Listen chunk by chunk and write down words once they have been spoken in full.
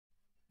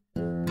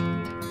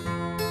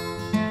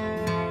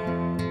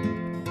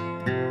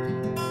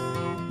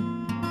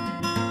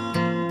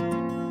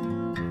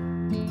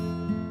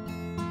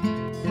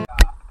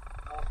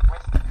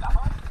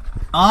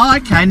Oh,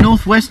 okay,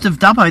 northwest of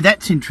Dubbo.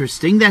 That's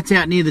interesting. That's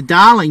out near the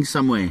Darling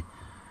somewhere.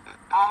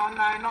 Oh,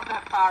 no, not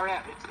that far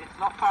out. It's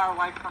not far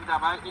away from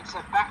Dubbo. It's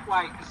a back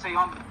way. You see,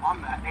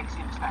 I'm an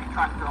ex-interstate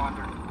truck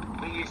driver.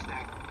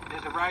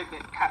 There's a road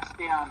that cuts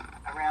down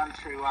around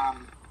through, oh,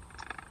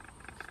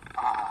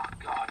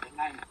 God, the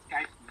name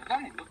escapes me. I was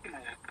only looking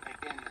at it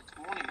again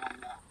this morning on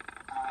the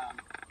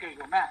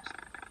Google Maps.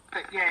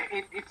 But, yeah,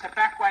 it's a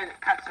back way that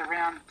cuts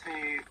around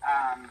to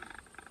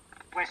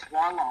West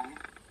Wyalong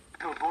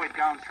to avoid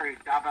going through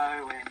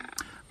Dubbo and...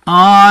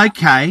 Oh,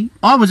 okay.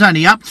 I was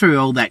only up through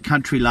all that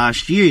country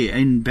last year,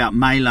 in about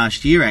May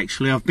last year,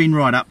 actually. I've been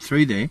right up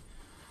through there.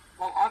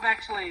 Well, I've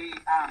actually,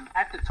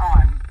 at the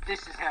time, this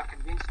is how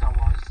convinced I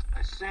was.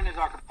 As soon as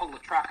I could pull the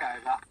truck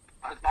over,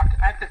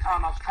 at the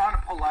time I was trying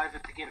to pull over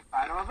to get a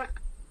photo of it,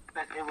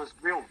 but it was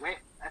real wet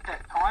at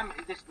that time.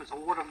 This was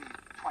autumn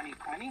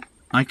 2020.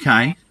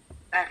 Okay.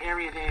 That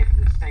area there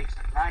received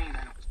some rain and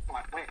it was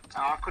quite wet, so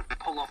I couldn't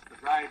pull off the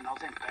road and I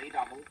was in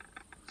B-double.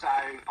 So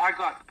I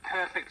got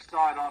perfect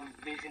sight-on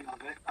vision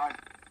of it.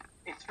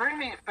 It threw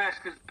me at first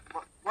because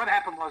what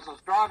happened was I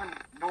was driving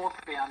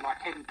northbound, like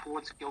heading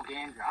towards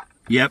Gilgandra.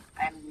 Yep.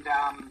 And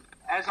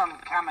as I'm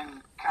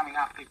coming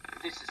up,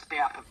 this is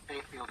south of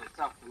Fairfield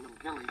itself, the little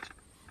village.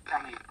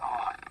 Tell me,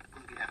 I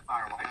couldn't be that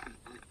far away from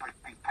the village, I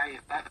can't pay you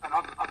that. But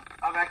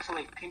I've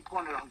actually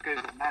pinpointed on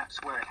Google Maps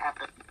where it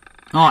happened.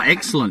 Oh,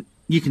 excellent.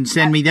 You can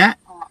send me that?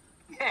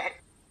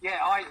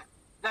 Yeah,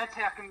 that's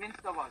how convinced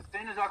I was. As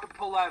soon as I could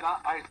pull over,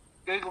 I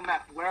Google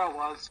mapped where I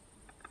was,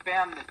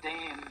 found the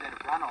dam that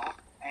had run off,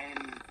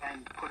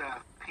 and put a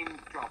pin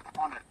drop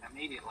on it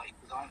immediately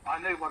because I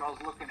knew what I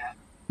was looking at.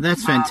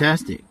 That's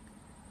fantastic.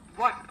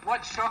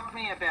 What shocked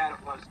me about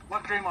it was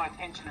what drew my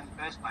attention in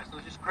the first place. I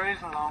was just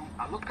cruising along.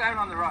 I looked over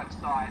on the right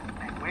side,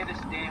 and where this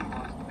dam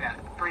was,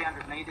 about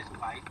 300 metres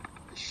away,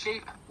 the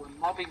sheep were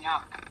mobbing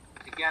up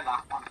together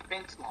on a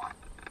fence line.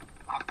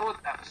 I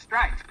thought that was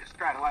strange because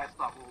straight away it's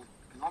like, well,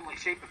 normally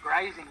sheep are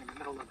grazing in the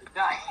middle of the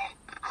day.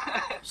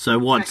 So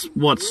what's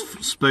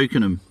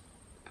spooking them?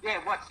 Yeah,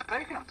 what's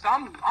spooking them? So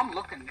I'm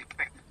looking,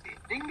 expecting to see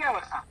a dingo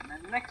or something,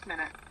 and the next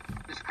minute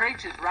this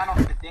creature's run off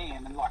the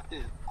dam and like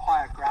there's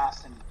higher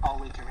grass and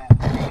foliage around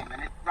the dam,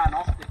 and it run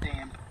off the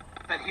dam,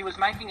 but he was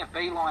making a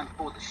beeline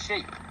for the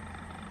sheep.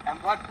 And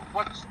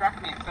what struck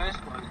me at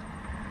first was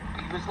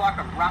he was like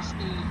a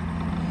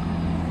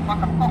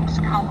fox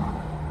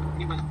colour.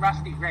 He was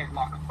rusty red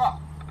like a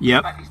fox.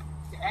 Yep. But his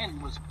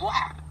end was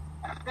black.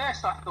 And at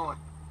first I thought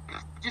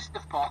it's just a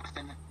fox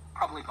and it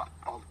probably got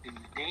bogged in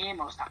the dam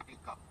or something,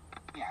 got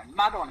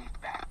mud on his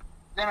back.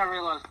 Then I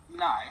realised,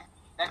 no,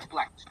 that's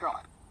black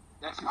stripe.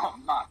 That's not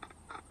mud.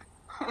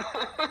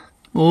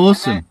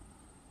 Awesome.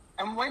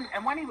 And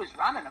when he was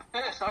running at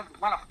first,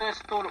 when I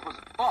first thought it was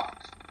a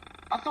fox,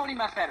 I thought he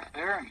must have had a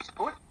burr in his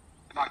foot,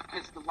 like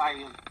because the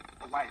way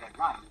they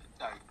run.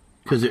 So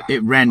because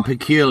it ran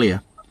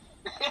peculiar.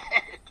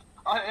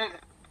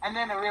 And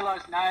then I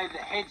realised, no, the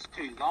head's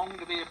too long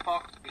to be a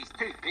fox. He's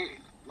too big.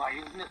 Like,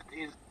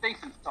 he's a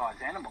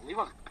decent-sized animal. He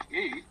wasn't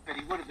huge, but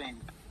he would have been,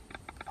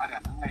 I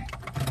don't know,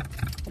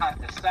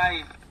 hard to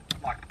say,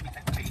 like,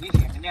 it'd be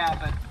easier now,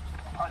 but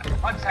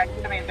I'd say he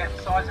would have been about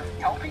the size of a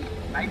kelpie,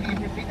 maybe a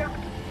bit bigger,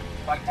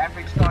 like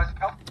average size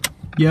kelpie.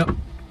 Yep.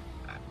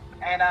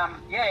 And,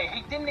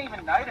 he didn't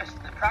even notice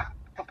the truck,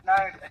 took no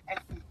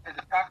attention to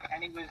the truck,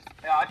 and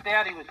I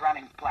doubt he was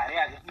running flat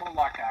out. It was more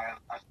like a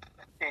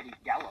steady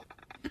gallop.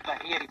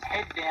 But he had his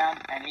head down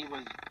and he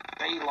was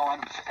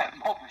beeline for that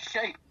mob of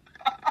sheep.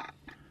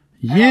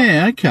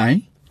 Yeah,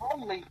 okay.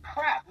 Holy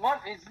crap,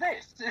 what is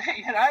this?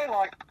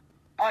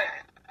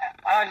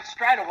 I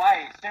straight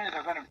away, as soon as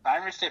I got a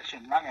phone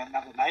reception, rang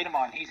another mate of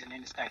mine. He's an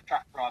interstate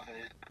truck driver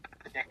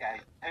for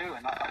decades too,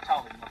 and I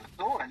told him what I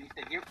saw, and he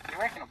said, you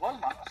reckon it was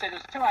one? I said, it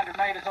was 200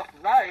 metres off the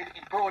road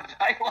in broad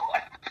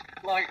daylight.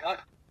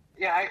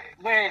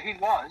 Where he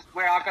was,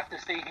 where I got to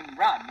see him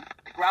run,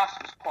 the grass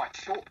was quite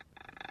short.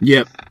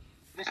 Yep.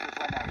 This was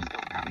when they were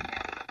still coming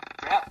out of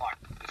the drought-like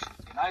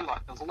conditions,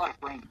 like there was a lot of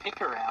green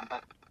pick around,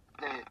 but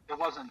there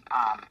wasn't,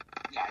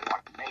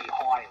 like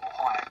knee-high or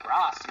higher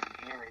grass in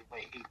the area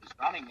where he was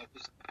running. It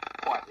was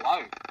quite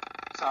low.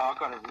 So I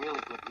got a really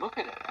good look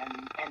at it.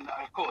 And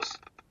of course,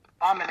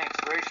 I'm an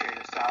ex-roo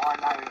shooter, so I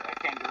know a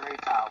kangaroo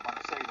tail when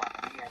I see one,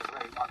 and he has a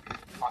really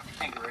like a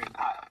kangaroo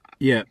tail.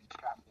 Yeah.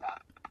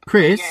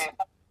 Chris,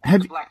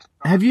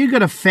 have you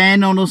got a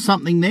fan on or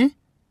something there?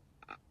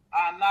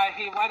 No,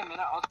 here, wait a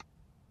minute.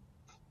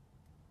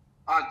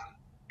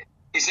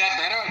 Is that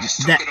better? I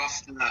just took it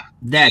off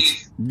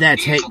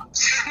That's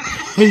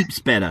heaps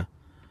better.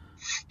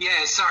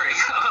 Yeah, sorry.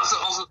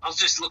 I was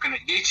just looking at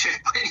YouTube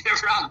when you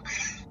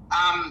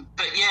run.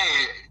 But yeah,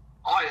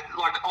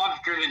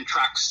 I've driven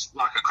trucks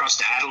like across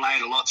to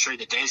Adelaide a lot through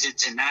the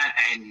deserts and that,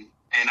 and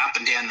up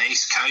and down the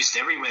east coast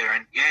everywhere.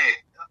 And yeah,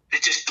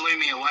 it just blew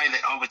me away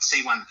that I would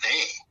see one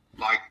there.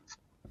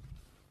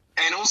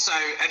 And also,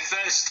 at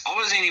first, I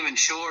wasn't even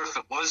sure if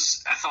it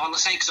was a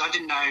thylacine because I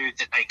didn't know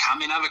that they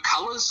come in other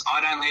colours.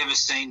 I'd only ever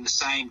seen the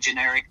same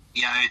generic,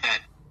 that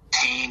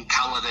tan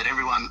colour that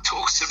everyone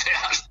talks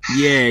about.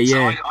 Yeah,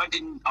 yeah. So I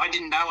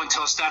didn't know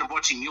until I started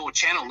watching your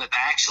channel that they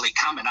actually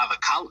come in other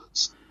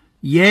colours.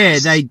 Yeah,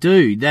 they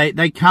do.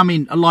 They come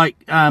in, like,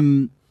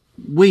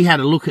 we had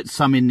a look at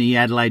some in the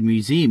Adelaide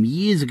Museum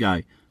years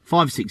ago,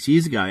 5-6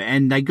 years ago,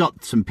 and they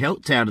got some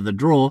pelts out of the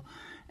drawer,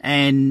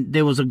 and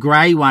there was a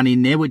grey one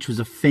in there, which was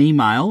a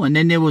female, and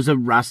then there was a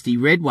rusty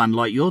red one,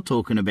 like you're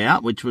talking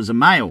about, which was a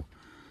male.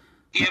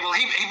 Yeah, well,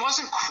 he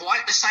wasn't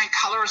quite the same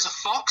colour as a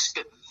fox,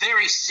 but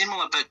very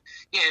similar. But,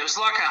 yeah, it was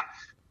like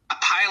a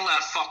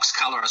pale-out fox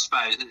colour, I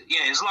suppose.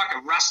 Yeah, it was like a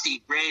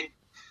rusty red,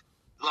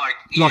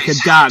 like a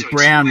dark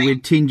brown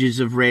with tinges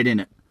of red in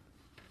it.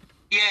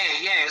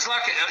 Yeah, it's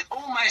like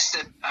almost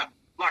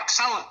like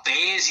some of the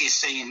bears you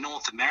see in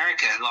North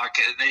America, like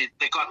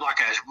they got like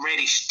a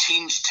reddish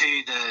tinge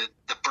to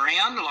the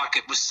brown, like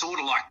it was sort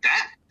of like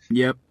that.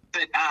 Yep.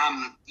 But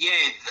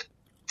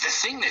the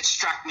thing that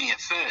struck me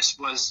at first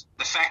was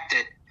the fact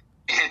that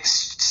it had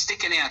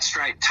sticking out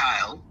straight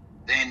tail.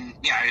 Then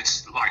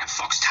it's like a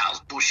foxtail's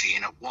bushy,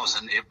 and it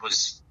wasn't. It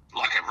was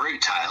like a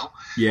root tail.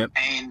 Yep.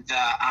 And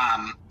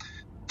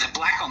the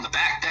black on the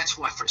back. That's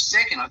why for a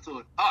second I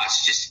thought, oh,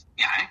 it's just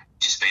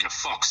just been a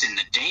fox in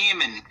the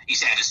dam, and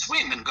he's had a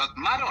swim and got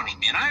mud on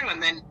him,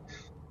 And then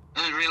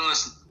I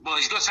realised, well,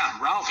 he's got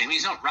something wrong with him.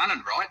 He's not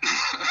running right.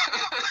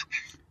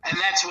 And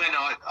that's when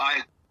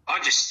I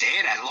just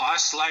stared at it. I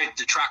slowed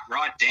the truck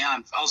right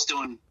down. I was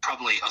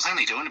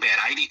only doing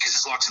about 80 because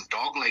there's like some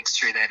dog legs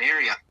through that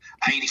area,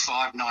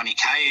 85,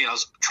 90K. I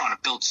was trying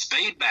to build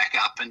speed back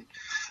up. And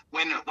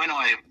when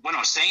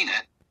I seen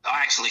it,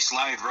 I actually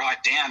slowed right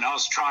down. I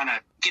was trying to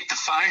get the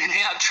phone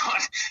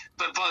out,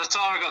 but by the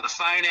time I got the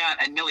phone out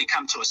and nearly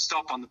come to a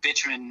stop on the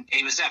bitumen,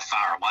 he was that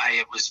far away.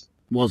 It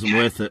wasn't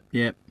worth it.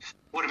 Yeah.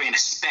 Would have been a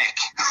speck.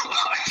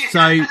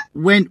 So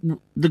when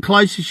the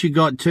closest you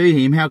got to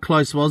him, how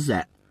close was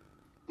that?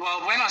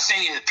 Well, when I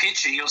send you the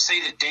picture, you'll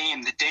see the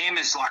dam. The dam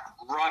is like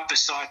right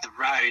beside the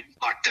road.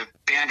 Like the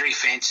boundary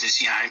fence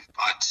is,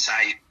 I'd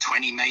say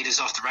 20 metres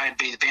off the road would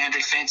be the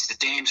boundary fence. The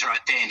dam's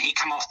right there. And he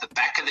come off the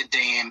back of the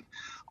dam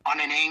on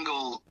an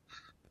angle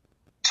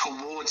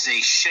towards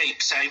these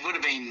sheep. So he would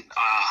have been,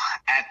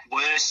 at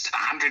worst,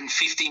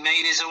 150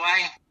 metres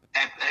away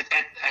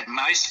at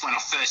most when I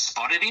first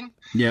spotted him.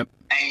 Yep.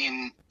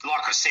 And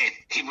like I said,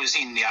 he was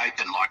in the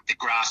open, like the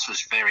grass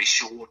was very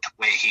short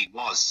where he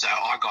was. So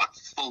I got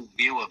full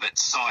view of it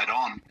side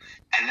on,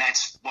 and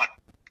that's what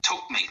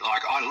took me.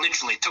 Like I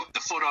literally took the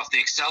foot off the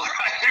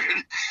accelerator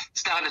and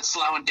started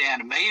slowing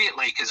down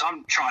immediately because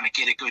I'm trying to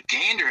get a good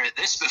gander at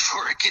this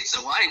before it gets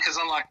away, because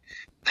I'm like,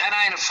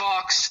 that ain't a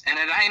fox and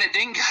it ain't a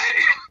dingo.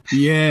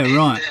 Yeah, and,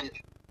 right.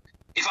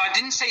 If I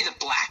didn't see the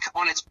black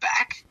on its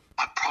back,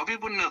 I probably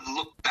wouldn't have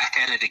looked back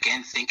at it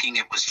again thinking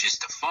it was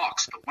just a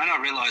fox. But when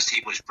I realised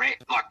he was red,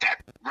 like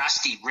that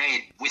rusty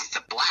red with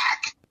the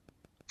black,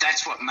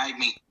 that's what made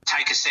me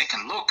take a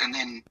second look. And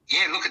then,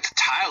 look at the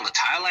tail. The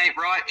tail ain't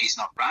right. He's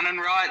not running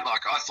right.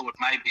 Like I thought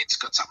maybe it's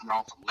got something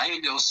wrong with the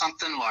leg or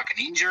something, like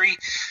an injury.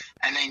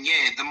 And then,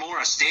 the more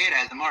I stared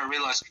at it, the more I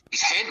realised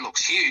his head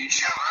looks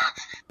huge.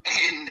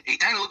 And he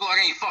don't look like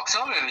any fox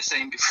I've ever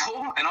seen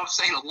before. And I've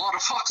seen a lot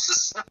of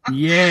foxes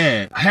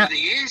yeah. over the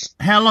years.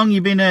 How long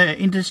you been an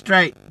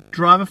interstate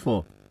driver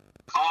for?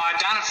 I've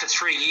done it for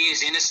 3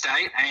 years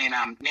interstate, and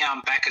now I'm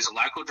back as a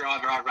local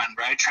driver. I run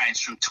road trains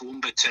from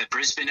Toowoomba to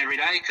Brisbane every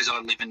day because I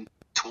live in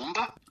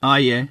Toowoomba. Oh,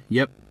 yeah,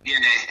 yep. Yeah,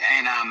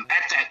 and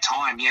at that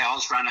time, I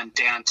was running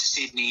down to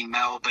Sydney,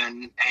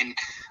 Melbourne, and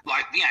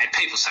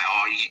people say,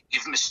 oh,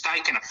 you've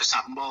mistaken it for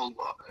something. Well,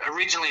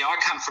 originally I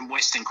come from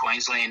Western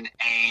Queensland,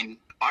 and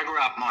I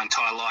grew up my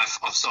entire life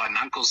offside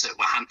uncles that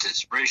were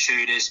hunters, roo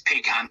shooters,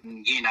 pig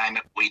hunting, you name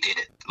it, we did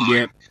it.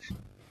 Yep.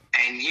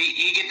 And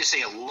you get to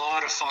see a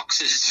lot of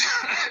foxes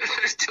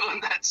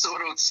doing that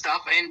sort of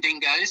stuff, and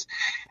dingoes.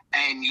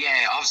 And,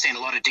 I've seen a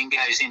lot of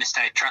dingoes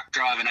interstate truck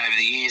driving over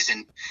the years,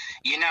 and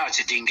it's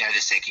a dingo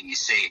the second you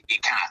see it. You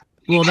can't.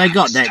 Well, they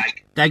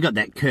got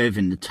that curve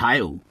in the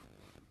tail.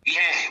 Yeah,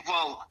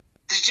 well,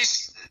 there's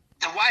just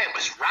the way it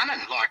was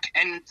running,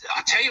 and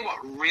I tell you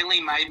what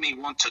really made me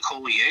want to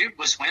call you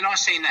was when I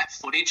seen that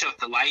footage of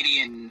the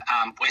lady in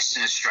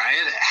Western Australia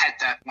that had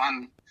that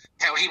one,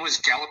 how he was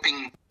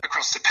galloping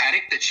across the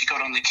paddock that she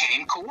got on the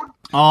camcord.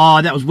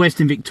 Oh, that was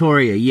Western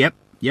Victoria. Yep.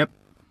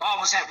 Oh,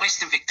 was that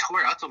Western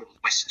Victoria? I thought it was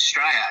Western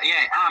Australia.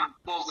 Yeah.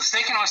 Well, the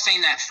second I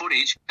seen that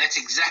footage, that's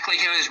exactly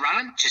how he was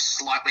running, just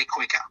slightly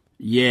quicker.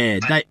 Yeah,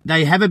 but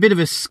they have a bit of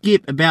a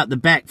skip about the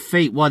back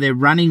feet while they're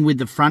running with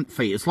the front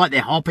feet. It's like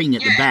they're hopping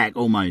at the back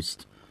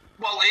almost.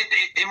 Well,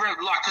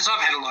 because I've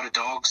had a lot of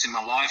dogs in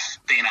my life,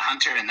 being a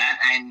hunter and that,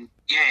 and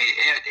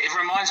it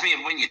reminds me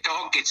of when your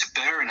dog gets a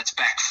burr in its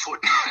back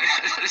foot.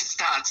 It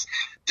starts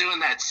doing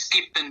that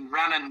skip and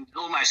running,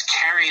 almost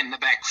carrying the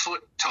back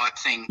foot type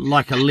thing.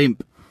 Like a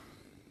limp.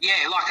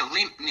 Yeah, like a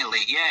limp nearly,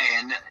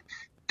 and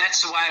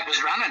that's the way it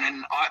was running,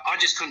 and I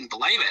just couldn't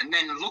believe it. And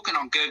then looking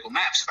on Google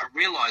Maps, I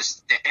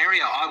realised the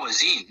area I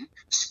was in,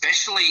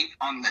 especially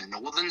on the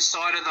northern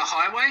side of the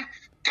highway,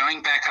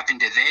 going back up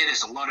into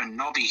there's a lot of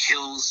knobby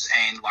hills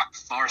and like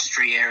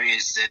forestry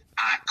areas that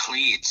aren't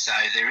cleared. So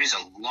there is a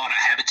lot of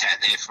habitat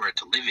there for it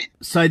to live in.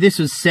 So this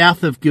was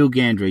south of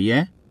Gilgandra,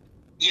 yeah?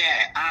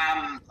 Yeah.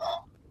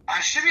 I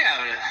should be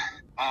able to.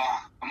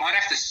 I might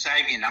have to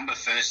save your number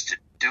first to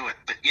do it,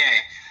 but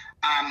yeah.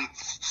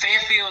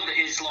 Fairfield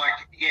is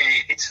like,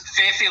 it's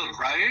Fairfield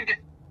Road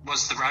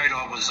was the road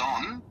I was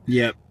on.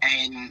 Yep.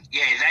 And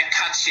yeah, that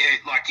cuts you,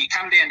 like you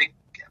come down to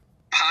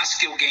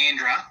past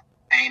Gilgandra,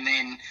 and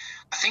then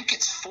I think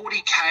it's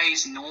 40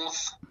 k's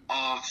north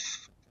of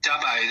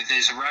Dubbo.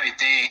 There's a road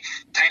there,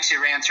 takes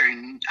you around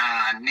through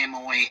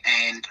Nemoy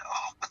and,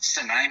 what's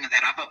the name of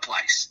that other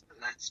place?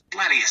 That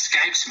bloody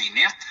escapes me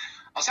now.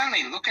 I was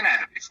only looking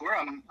at it before.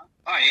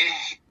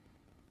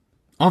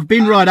 I've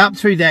been right up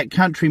through that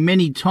country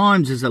many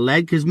times as a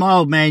lad, because my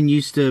old man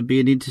used to be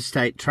an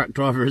interstate truck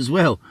driver as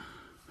well.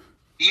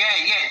 Yeah,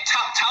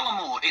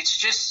 Tullamore. It's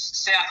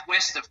just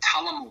southwest of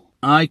Tullamore.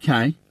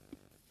 Okay.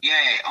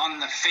 Yeah, on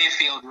the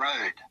Fairfield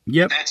Road.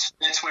 Yep.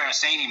 That's where I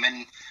seen him.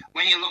 And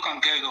when you look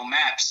on Google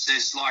Maps,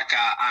 there's like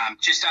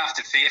just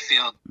after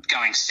Fairfield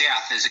going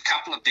south, there's a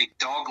couple of big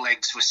dog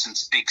legs with some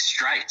big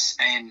straights,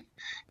 and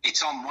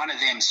it's on one of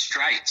them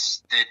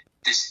straights that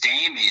this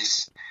dam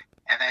is,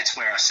 and that's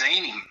where I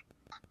seen him.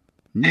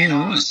 Yeah. And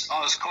I was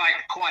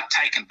quite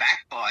taken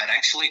back by it,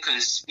 actually,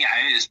 because, you know,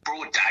 it was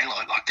broad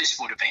daylight. Like, this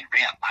would have been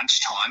around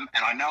lunchtime,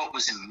 and I know it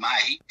was in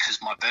May because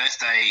my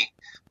birthday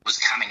was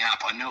coming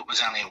up. I knew it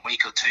was only a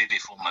week or two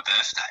before my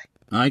birthday.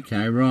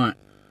 Okay, right.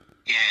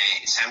 Yeah,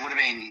 so it would have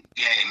been,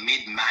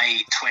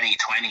 mid-May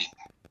 2020.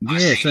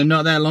 Yeah, so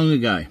not that long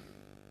ago.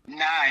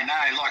 No,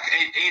 like,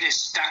 it has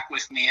stuck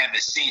with me ever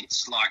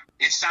since. Like,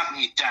 it's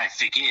something you don't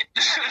forget.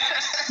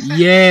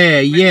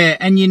 Yeah,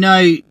 and you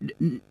know,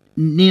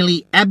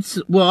 nearly I'd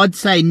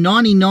say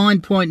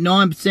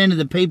 99.9% of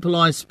the people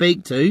I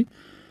speak to,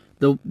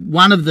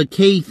 one of the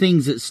key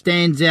things that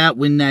stands out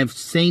when they've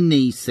seen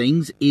these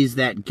things is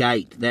that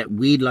gait, that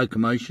weird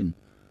locomotion.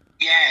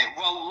 Yeah,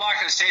 well,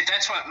 like I said,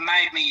 that's what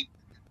made me,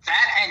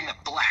 that and the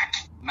black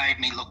made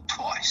me look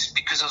twice,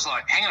 because I was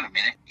like, hang on a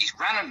minute, he's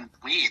running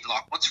weird,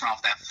 like, what's wrong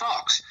with that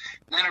fox?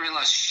 And then I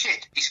realised,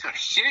 shit, he's got a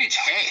huge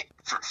head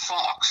for a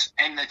fox,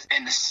 and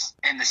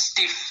the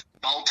stiff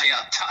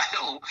bolt-out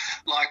tail,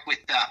 like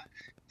with the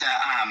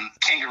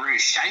kangaroo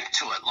shape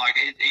to it. Like,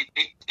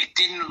 it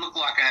didn't look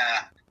like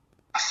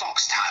a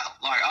fox tail.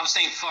 Like, I've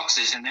seen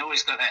foxes and they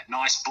always got that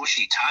nice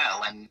bushy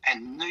tail and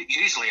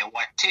usually a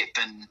white tip,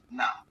 and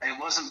no, it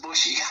wasn't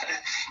bushy.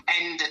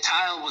 And the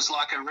tail was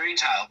like a roo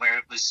tail, where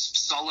it was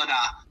solider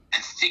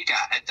and thicker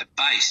at the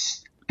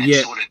base and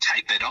sort of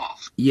tapered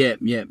off.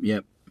 Yep.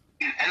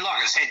 And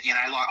like I said, you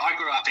know, like, I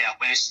grew up out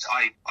west.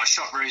 I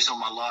shot roos all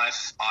my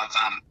life.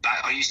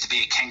 I used to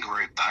be a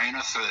kangaroo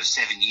boner for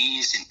 7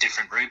 years in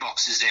different roo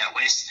boxes out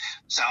west.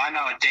 So I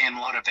know a damn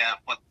lot about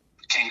what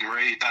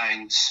kangaroo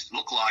bones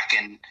look like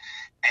and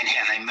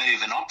how they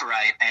move and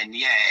operate. And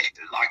yeah,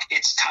 like,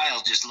 its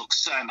tail just looked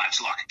so much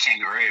like a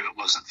kangaroo. It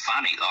wasn't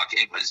funny. Like,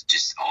 it was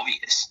just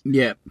obvious.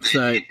 Yeah.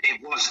 So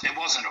it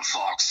wasn't a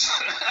fox.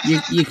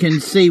 you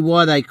can see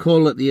why they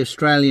call it the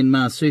Australian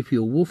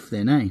marsupial wolf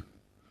then, eh?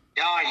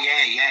 Oh, yeah.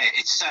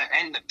 It's so,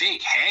 and the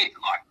big head,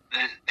 like,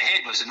 the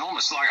head was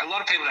enormous. Like, a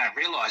lot of people don't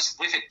realise,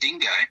 with a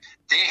dingo,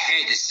 their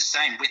head is the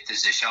same width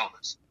as their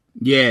shoulders.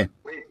 Yeah.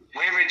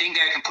 Wherever a dingo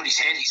can put his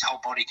head, his whole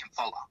body can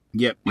follow.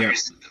 Yep.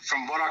 Whereas,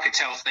 from what I could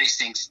tell with these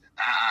things,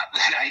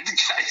 that ain't the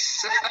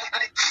case.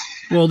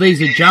 Well,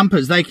 these are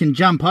jumpers. They can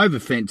jump over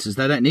fences.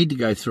 They don't need to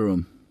go through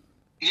them.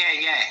 Yeah.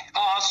 Oh,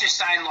 I was just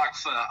saying, like,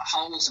 for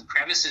holes and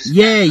crevices.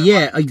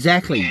 Yeah,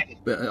 exactly. Yeah,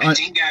 a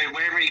dingo,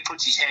 wherever he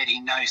puts his head, he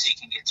knows he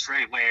can get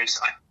through, whereas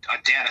I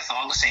doubt a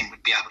thylacine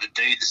would be able to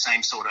do the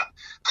same sort of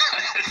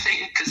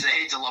thing, because the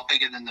head's a lot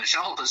bigger than the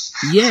shoulders.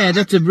 Yeah,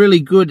 that's a really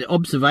good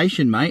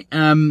observation, mate.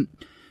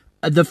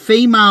 The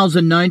females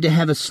are known to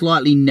have a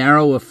slightly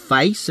narrower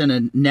face and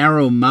a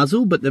narrower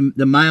muzzle, but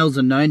the males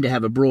are known to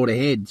have a broader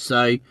head.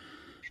 So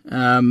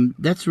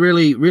that's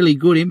really, really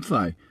good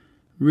info.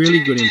 Really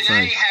good info. Do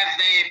they have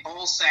their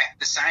ball sack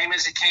the same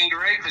as a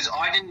kangaroo? Because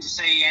I didn't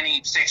see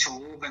any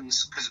sexual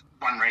organs, because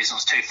one reason I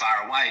was too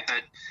far away.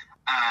 But,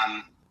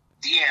 I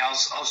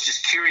was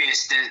just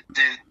curious.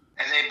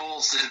 Are their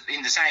balls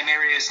in the same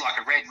area as like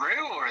a red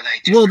roo, or are they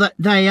different? Well,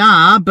 they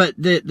are, but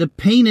the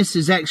penis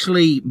is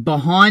actually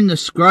behind the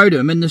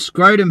scrotum, and the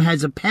scrotum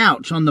has a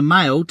pouch on the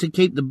male to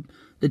keep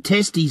the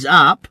testes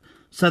up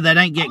so they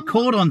don't get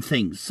caught on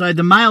things. So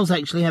the males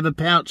actually have a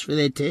pouch for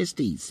their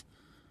testes.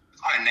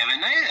 I never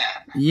knew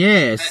that.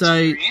 Yeah, that's so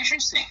very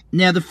interesting.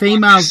 Now the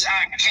females,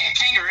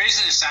 kangaroos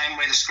are the same,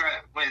 where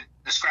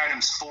the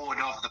scrotum's forward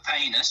of the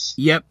penis.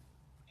 Yep.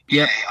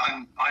 Yeah,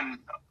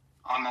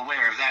 I'm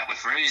aware of that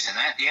with roos and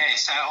that. Yeah,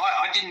 so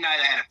I didn't know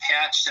they had a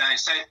pouch.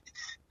 So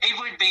it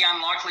would be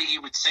unlikely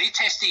you would see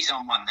testes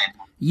on one then.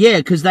 Yeah,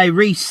 because they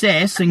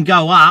recess and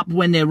go up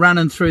when they're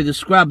running through the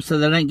scrub, so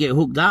they don't get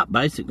hooked up,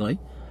 basically.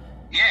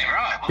 Yeah,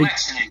 right. Well,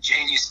 that's an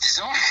ingenious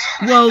design.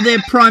 Well,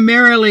 they're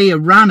primarily a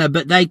runner,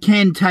 but they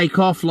can take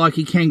off like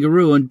a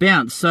kangaroo and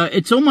bounce. So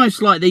it's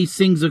almost like these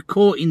things are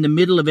caught in the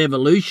middle of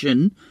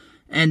evolution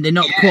and they're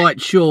not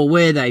quite sure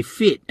where they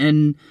fit.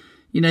 And,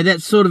 you know,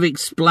 that sort of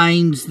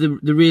explains the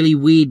really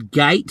weird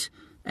gait.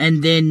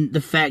 And then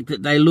the fact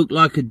that they look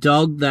like a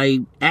dog,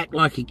 they act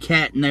like a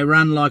cat, and they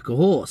run like a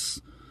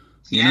horse,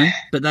 you know,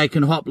 but they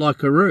can hop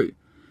like a roo.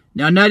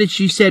 Now, I noticed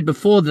you said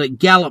before that it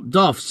galloped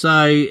off,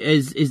 so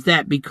is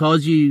that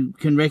because you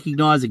can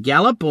recognise a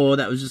gallop, or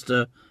that was just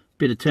a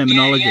bit of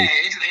terminology? Yeah,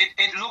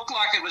 it looked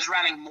like it was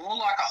running more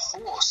like a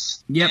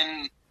horse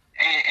than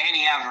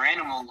any other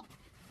animal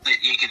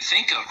that you could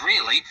think of,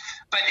 really.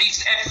 But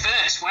he's, at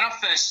first, when I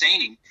first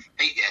seen him,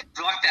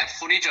 like that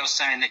footage I was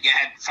saying that you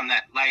had from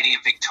that lady in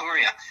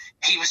Victoria,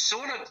 he was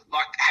sort of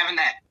like having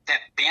that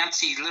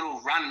bouncy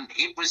little run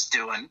it was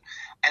doing,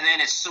 and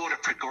then it sort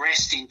of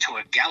progressed into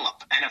a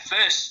gallop. And at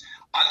first,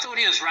 I thought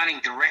he was running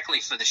directly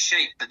for the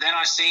sheep, but then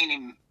I seen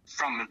him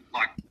from,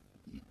 like,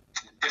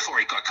 before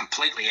he got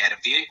completely out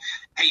of view,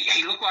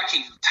 he looked like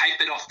he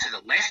tapered off to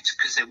the left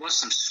because there was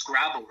some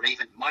scrub, or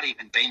might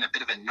even been a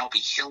bit of a knobby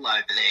hill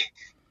over there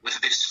with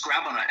a bit of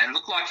scrub on it, and it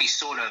looked like he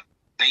sort of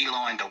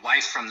beelined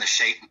away from the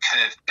sheep and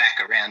curved back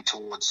up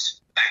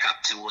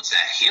towards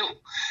that hill.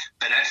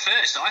 But at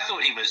first I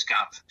thought he was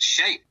going for the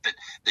sheep, but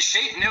the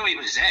sheep knew he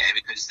was there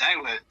because they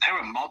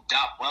were mobbed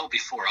up well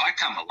before I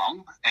come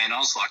along, and I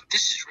was like,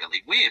 this is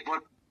really weird.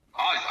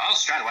 I was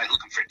straight away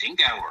looking for a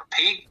dingo or a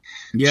pig.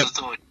 So I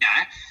thought, you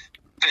know,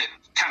 but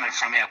coming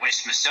from out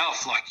west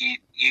myself, like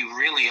you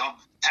really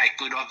take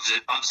good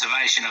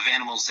observation of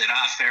animals that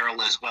are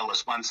feral as well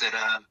as ones that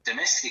are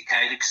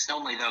domesticated, because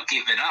normally they'll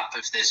give it up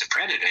if there's a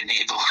predator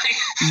nearby.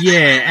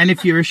 Yeah, and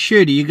if you're a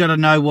shooter, you got to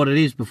know what it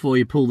is before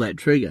you pull that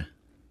trigger.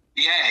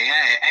 Yeah,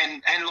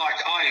 and I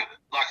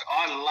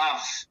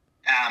love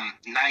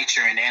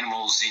nature and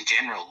animals in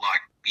general.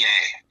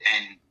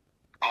 And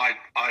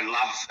I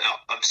love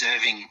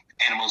observing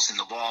animals in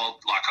the wild.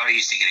 Like, I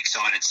used to get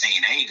excited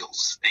seeing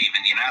eagles,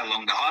 even, you know,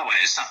 along the highway.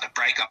 It's something to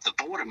break up the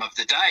boredom of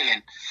the day.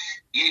 And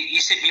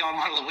you sit behind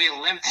one of the wheel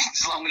of them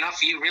things long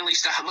enough, you really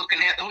start looking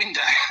out the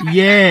window.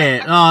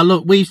 Yeah. Oh,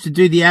 look, we used to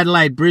do the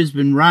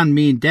Adelaide-Brisbane run,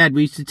 me and Dad.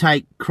 We used to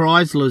take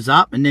Chryslers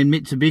up and then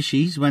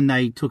Mitsubishis when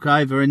they took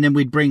over, and then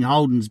we'd bring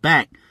Holdens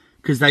back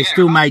because they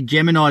still made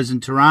Geminis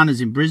and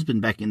Tiranas in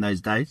Brisbane back in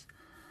those days.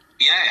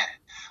 Yeah.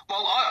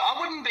 Well, I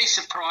wouldn't be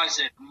surprised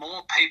that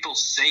more people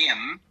see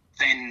them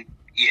than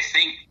you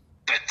think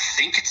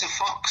it's a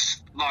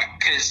fox. Like,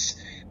 because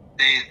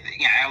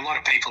you know, a lot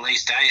of people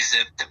these days,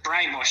 the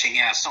brainwashing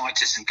our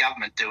scientists and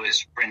government do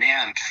is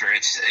renowned for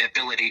its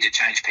ability to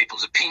change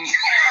people's opinion.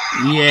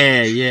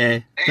 Yeah.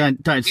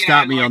 Don't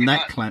start me on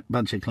that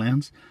bunch of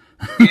clowns.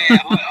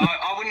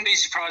 I wouldn't be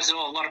surprised at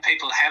all. A lot of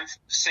people have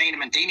seen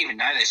them and didn't even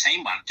know they've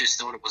seen one, just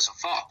thought it was a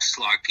fox,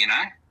 like, you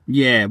know.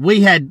 Yeah,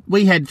 we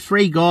had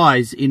 3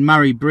 guys in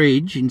Murray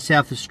Bridge in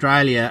South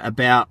Australia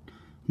about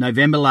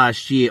November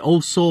last year,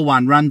 all saw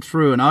one run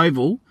through an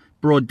oval,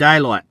 broad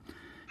daylight.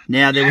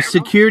 Now, there were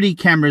security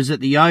cameras at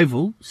the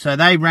oval, so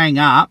they rang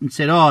up and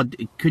said, oh,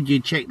 could you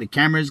check the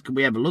cameras? Could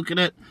we have a look at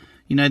it?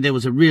 You know, there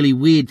was a really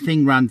weird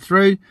thing run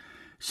through.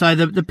 So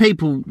the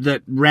people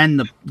that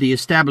ran the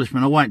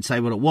establishment, I won't say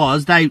what it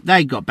was, they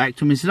got back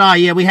to him and said, oh,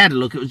 yeah, we had a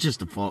look. It was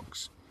just a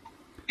fox.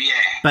 Yeah.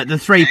 But the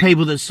 3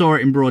 people that saw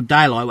it in broad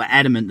daylight were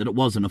adamant that it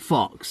wasn't a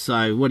fox.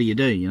 So what do, you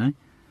know?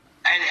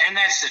 And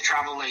that's the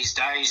trouble these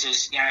days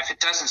is, you know, if it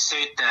doesn't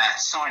suit the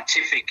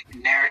scientific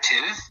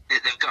narrative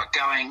that they've got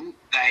going,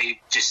 they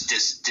just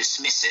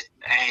dismiss it.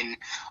 And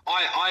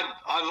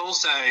I've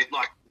also,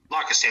 like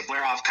I said,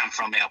 where I've come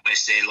from out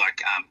west there,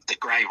 like the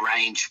Grey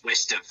Range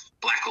west of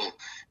Blackall,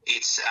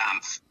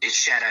 it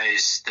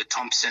shadows the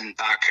Thompson,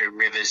 Barcoo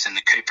rivers and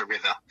the Cooper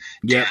River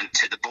down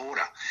to the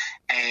border.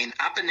 And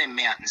up in them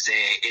mountains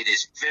there, it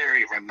is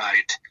very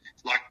remote.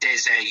 Like,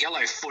 there's a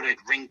yellow-footed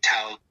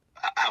ring-tailed,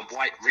 a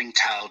white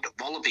ring-tailed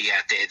wallaby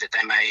out there that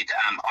they made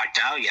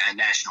Idalia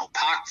National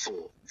Park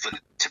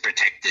to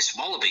protect this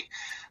wallaby.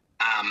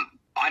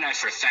 I know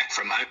for a fact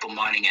from opal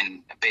mining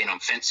and being on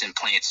fencing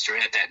plants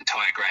throughout that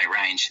entire Grey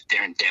Range,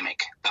 they're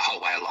endemic the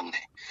whole way along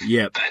there.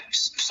 Yeah. But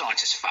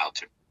scientists failed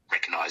to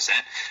recognise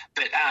that.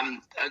 But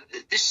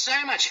there's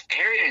so much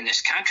area in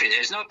this country that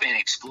has not been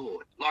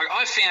explored. Like,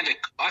 I found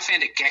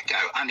a gecko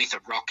underneath a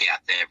rock out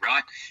there,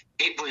 right?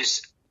 It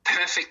was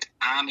perfect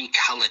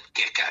army-coloured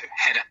gecko,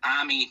 had an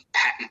army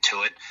pattern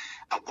to it,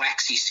 a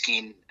waxy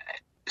skin,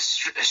 a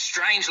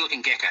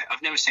strange-looking gecko.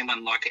 I've never seen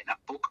one like it in a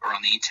book or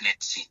on the internet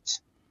since.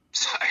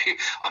 So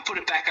I put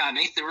it back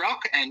underneath the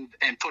rock and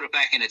put it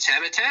back in its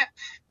habitat.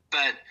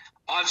 But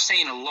I've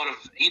seen a lot of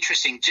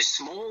interesting, just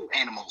small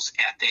animals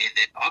out there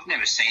that I've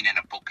never seen in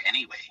a book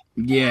anywhere.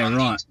 Yeah,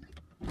 right.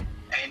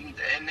 And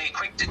they're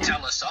quick to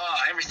tell us, oh,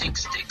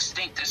 everything's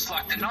extinct. It's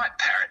like the night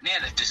parrot. Now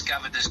they've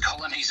discovered there's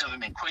colonies of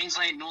them in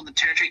Queensland, Northern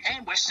Territory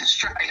and Western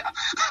Australia.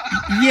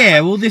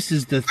 Yeah, well, this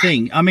is the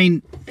thing. I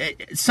mean,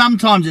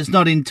 sometimes it's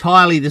not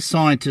entirely the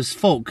scientists'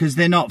 fault because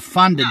they're not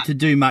funded to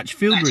do much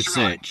field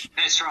research.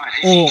 Right. That's right.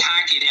 If you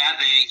can't get out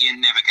there, you're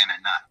never going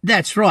to know.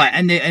 That's right,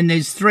 and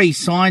there's 3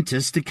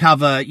 scientists to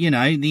cover,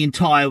 the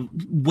entire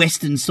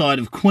western side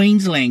of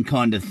Queensland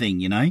kind of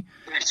thing,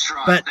 That's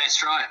right, But,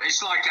 that's right.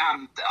 It's like,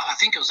 I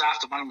think it was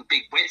after one of the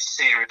big wets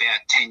there about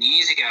 10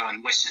 years ago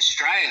in Western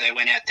Australia. They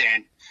went out there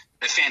and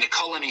they found a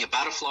colony of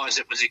butterflies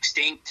that was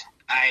extinct,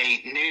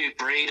 a new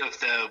breed of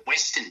the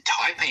Western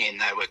taipan,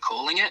 they were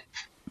calling it,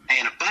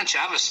 and a bunch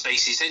of other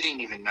species they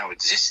didn't even know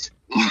existed.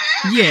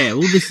 yeah,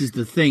 well, this is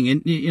the thing,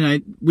 and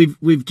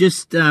we've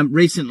just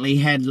recently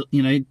had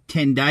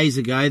 10 days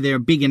ago a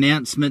big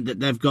announcement that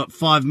they've got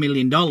 $5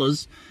 million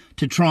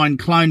to try and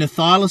clone a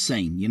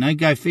thylacine.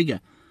 Go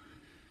figure.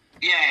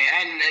 Yeah,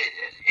 and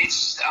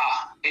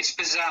it's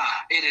bizarre.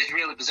 It is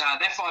really bizarre.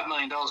 That $5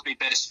 million would be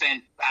better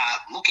spent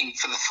looking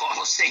for the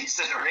thylacines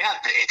that are out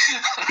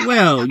there.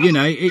 Well,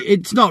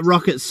 it's not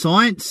rocket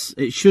science.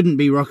 It shouldn't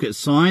be rocket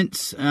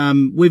science.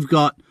 We've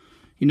got.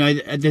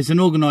 There's an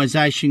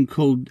organisation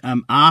called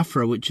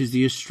AFRA, which is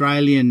the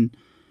Australian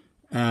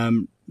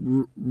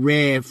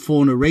Rare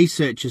Fauna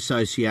Research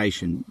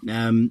Association.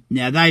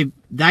 Now,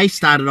 they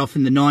started off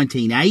in the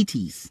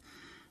 1980s,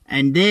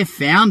 and their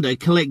founder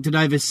collected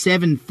over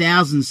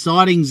 7,000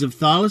 sightings of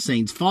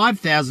thylacines,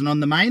 5,000 on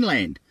the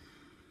mainland.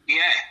 Yeah.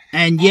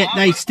 And yet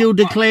they still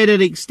declared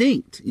it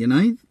extinct,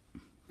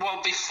 Well,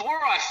 before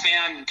I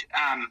found,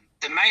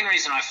 the main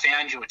reason I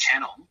found your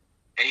channel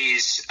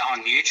is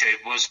on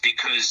YouTube was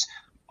because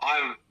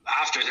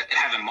after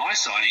having my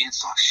sighting,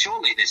 it's like,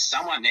 surely there's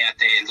someone out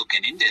there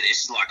looking into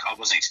this. Like, I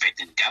wasn't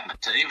expecting the government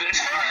to, but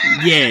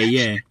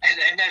yeah.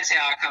 And that's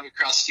how I come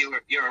across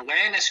your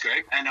awareness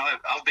group, and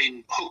I've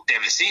been hooked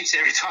ever since.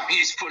 Every time you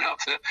just put up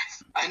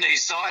a new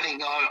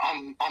sighting,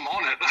 I'm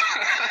on it.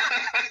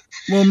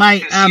 Well,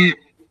 mate,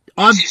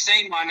 once you've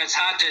seen one, it's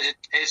hard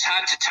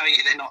to tell you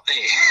they're not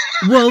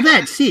there. Well,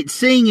 that's it.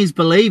 Seeing is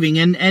believing,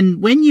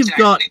 and when you've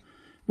got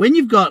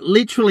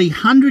literally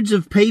hundreds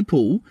of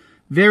people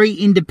very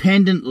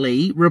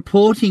independently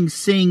reporting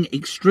seeing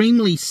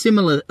extremely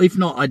similar, if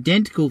not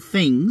identical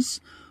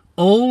things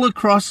all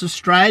across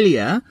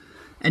Australia,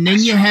 and then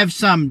you have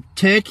some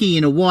turkey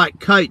in a white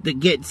coat that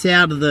gets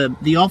out of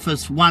the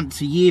office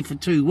once a year for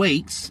 2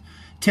 weeks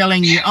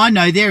telling you, I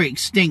know they're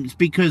extinct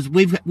because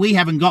we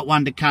haven't got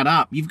one to cut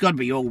up. You've got to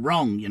be all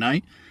wrong,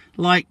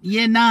 Like,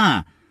 yeah,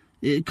 nah.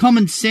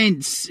 Common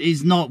sense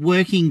is not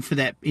working for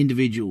that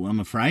individual,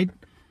 I'm afraid.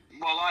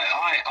 Well,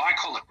 I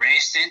call it rare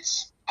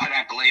sense. I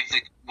don't believe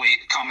that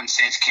common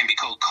sense can be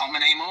called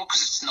common anymore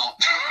because it's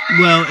not.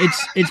 Well,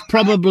 it's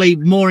probably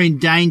more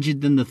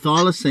endangered than the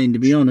thylacine, to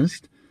be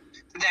honest.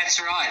 That's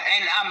right.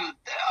 And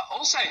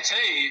also,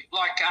 too,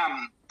 like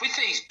with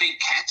these big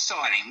cat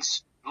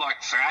sightings,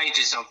 like for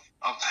ages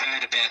I've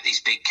heard about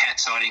these big cat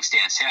sightings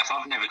down south.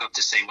 I've never got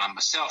to see one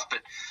myself, but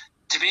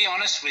to be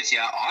honest with you,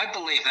 I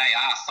believe they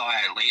are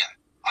Thylacine.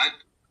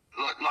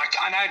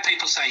 I know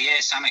people say, yeah,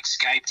 some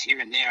escaped here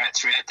and there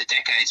throughout the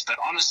decades, but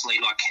honestly,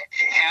 like,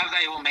 how have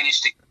they all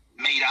managed to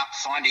meet up,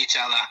 find each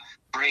other,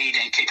 breed,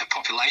 and keep a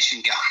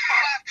population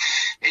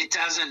going? It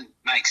doesn't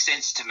make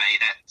sense to me,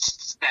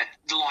 that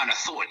line of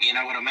thought, you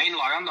know what I mean?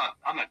 Like,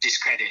 I'm not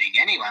discrediting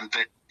anyone,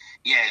 but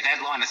yeah,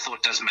 that line of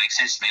thought doesn't make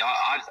sense to me.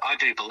 I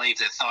do believe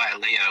that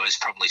Thylacine is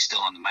probably still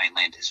on the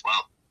mainland as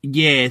well.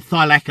 Yeah,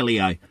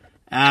 Thylacine.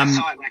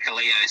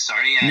 Thylacine,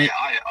 sorry. Yeah,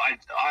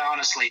 I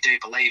honestly do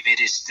believe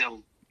it is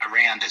still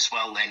around as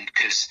well then,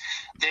 because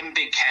them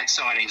big cat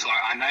sightings,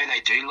 like, I know they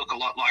do look a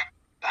lot like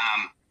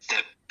the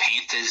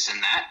panthers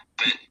and that,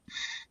 but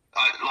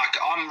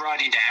I'm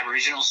right into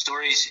Aboriginal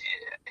stories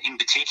in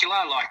particular,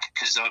 like,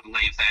 because I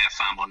believe they have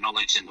far more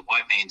knowledge than the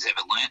white man's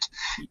ever learnt.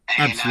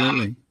 And,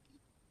 absolutely.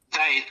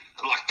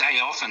 They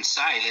often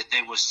say that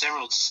there were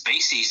several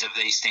species of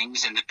these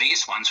things, and the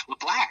biggest ones were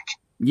black.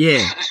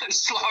 Yeah.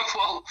 It's like,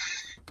 well,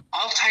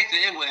 I'll take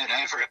their word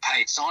over a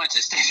paid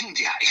scientist any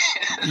day.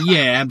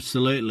 Yeah,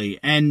 absolutely.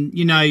 And,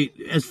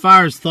 as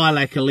far as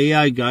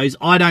Thylacine goes,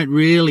 I don't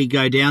really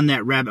go down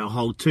that rabbit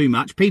hole too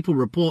much. People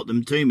report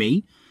them to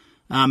me,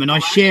 and I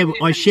share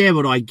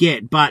what I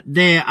get, but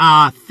there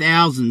are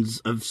thousands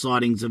of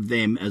sightings of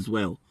them as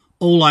well,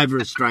 all over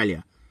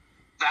Australia.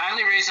 The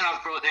only reason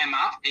I've brought them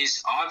up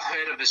is I've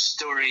heard of a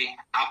story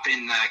up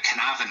in the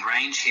Carnarvon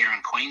Range here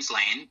in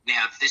Queensland.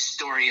 Now, this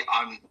story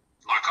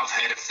I've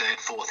heard it third,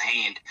 fourth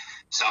hand,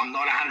 so I'm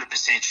not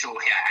 100% sure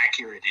how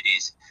accurate it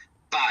is.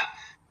 But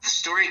the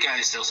story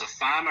goes there was a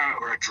farmer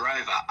or a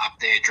drover up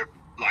there,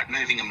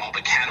 moving a mob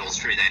of cattle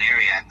through that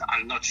area. And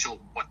I'm not sure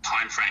what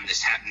time frame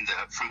this happened.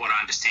 From what I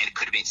understand, it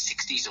could have been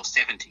 60s or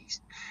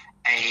 70s.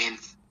 And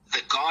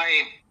the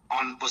guy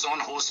was on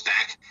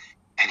horseback,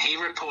 and he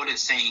reported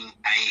seeing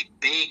a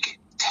big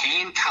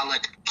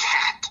tan-coloured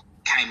cat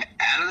came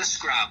out of the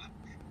scrub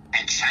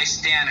and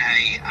chased down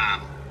a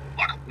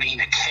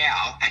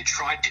cow and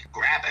tried to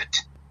grab it,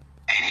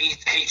 and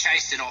he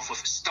chased it off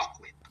with a stock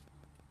whip.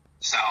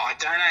 So I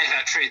don't know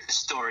how true the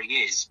story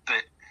is,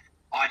 but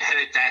I'd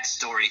heard that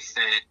story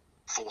third,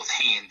 fourth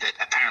hand, that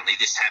apparently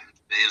this happened.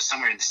 It was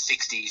somewhere in the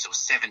 60s or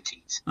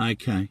 70s.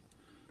 Okay.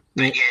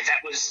 But yeah,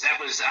 that was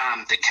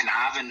the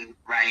Carnarvon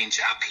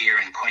Range up here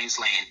in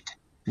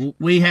Queensland.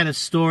 We had a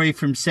story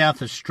from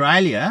South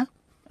Australia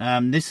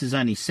this is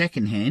only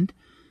second-hand,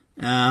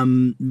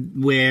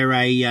 where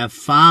a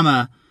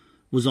farmer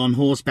was on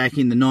horseback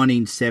in the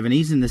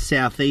 1970s in the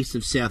southeast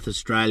of South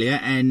Australia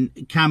and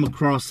came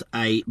across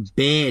a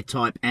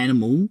bear-type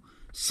animal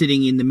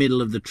sitting in the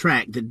middle of the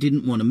track that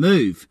didn't want to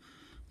move.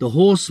 The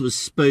horse was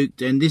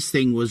spooked, and this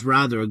thing was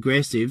rather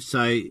aggressive,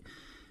 so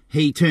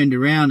he turned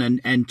around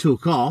and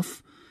took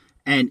off,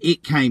 and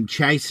it came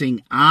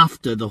chasing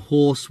after the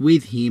horse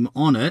with him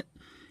on it.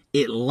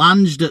 It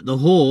lunged at the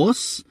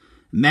horse,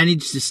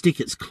 managed to stick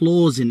its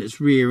claws in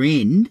its rear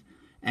end,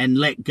 and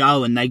let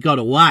go, and they got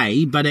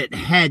away, but it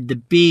had the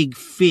big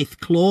fifth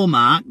claw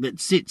mark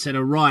that sits at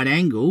a right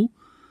angle,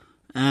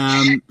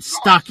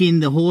 stuck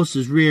in the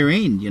horse's rear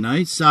end, you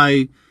know.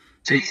 So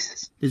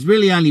there's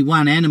really only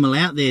one animal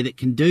out there that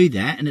can do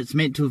that, and it's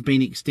meant to have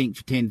been extinct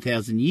for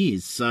 10,000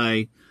 years.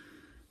 So,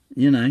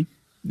 you know,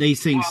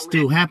 these things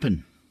still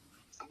happen.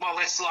 Well,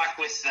 it's like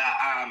with the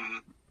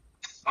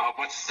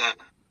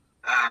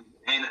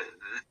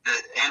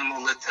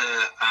animal that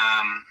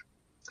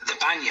the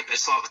bunyip.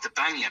 It's like with the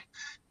bunyip.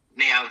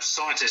 Now,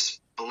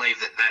 scientists believe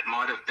that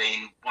might have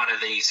been one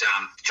of these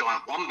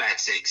giant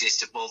wombats that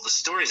existed. Well, the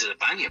stories of the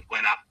bunyip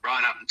went up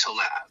right up until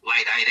the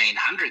late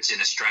 1800s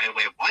in Australia,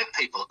 where white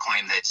people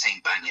claimed they'd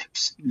seen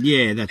bunyips.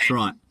 Yeah, that's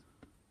right.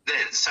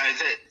 So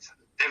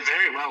there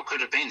very well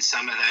could have been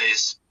some of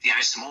those, you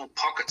know, small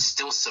pockets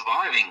still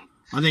surviving.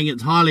 I think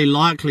it's highly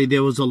likely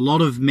there was a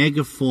lot of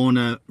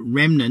megafauna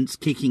remnants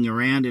kicking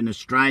around in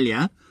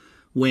Australia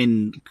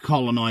when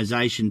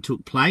colonisation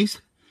took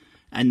place.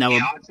 And I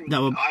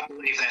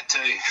believe that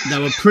too.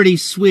 They were pretty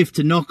swift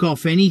to knock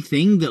off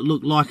anything that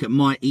looked like it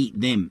might eat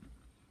them.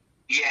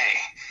 Yeah.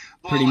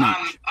 Well, pretty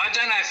much. I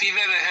don't know if you've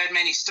ever heard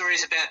many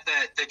stories about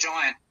the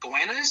giant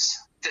goannas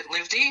that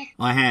lived here.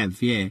 I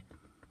have, yeah.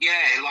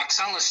 Yeah, like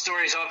some of the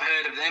stories I've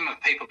heard of them, of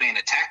people being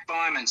attacked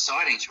by them and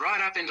sightings right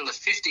up into the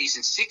 50s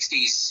and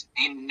 60s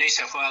in New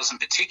South Wales in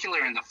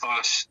particular, in the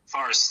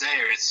forests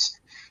there.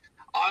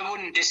 I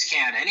wouldn't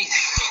discount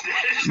anything.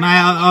 Mate,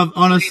 I've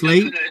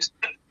honestly,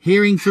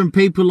 hearing from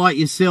people like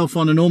yourself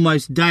on an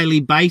almost daily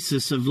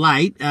basis of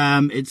late,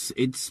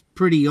 it's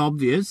pretty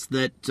obvious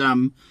that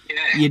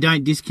you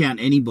don't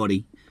discount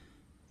anybody.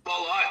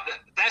 Well,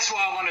 that's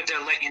why I wanted to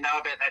let you know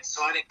about that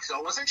sighting, because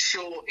I wasn't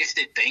sure if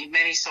there'd been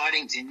many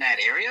sightings in that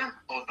area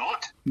or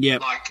not. Yeah.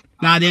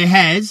 No, there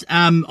has.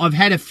 I've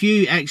had a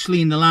few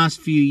actually in the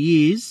last few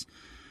years.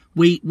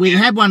 We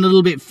had one a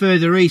little bit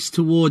further east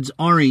towards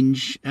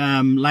Orange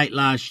late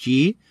last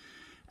year.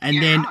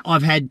 And then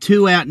I've had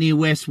two out near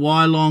West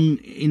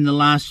Wyalong in the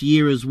last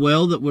year as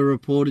well that were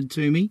reported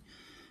to me.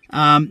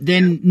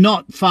 Then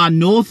not far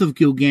north of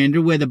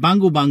Gilgandra, where the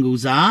bungle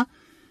bungles are,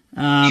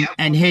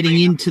 and heading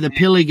into the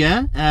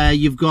Pilliga,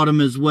 you've got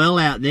them as well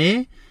out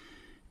there.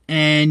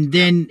 And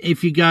then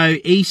if you go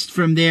east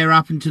from there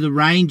up into the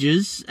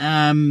ranges,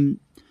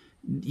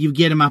 you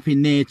get them up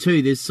in there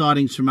too. There's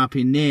sightings from up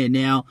in there.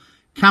 Now,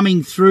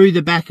 coming through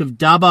the back of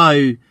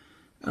Dubbo,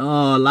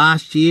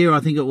 last year, I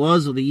think it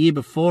was, or the year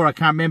before, I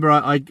can't remember.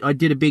 I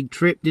did a big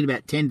trip, did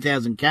about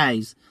 10,000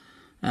 Ks.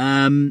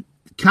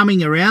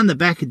 Coming around the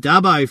back of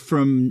Dubbo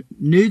from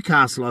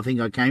Newcastle, I think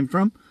I came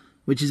from,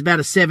 which is about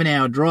a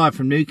 7-hour drive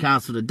from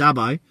Newcastle to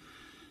Dubbo.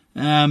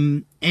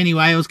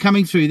 Anyway, I was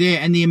coming through there,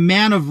 and the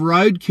amount of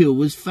roadkill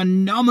was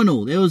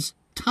phenomenal. There was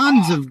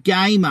tons of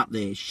game up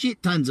there,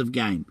 shit tons of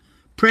game.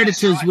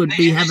 Predators would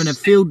be having a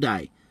field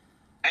day.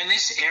 And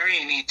this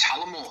area near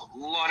Tullamore, a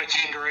lot of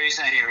kangaroos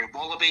in that area.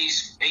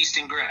 Wallabies,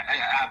 Western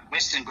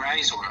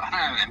Greys, or I don't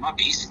know, they might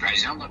be Eastern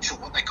Greys, I'm not sure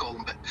what they call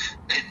them, but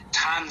there are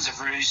tons of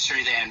roos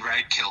through there and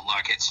roadkill,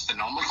 like it's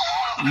phenomenal.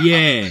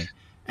 Yeah.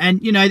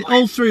 And, you know,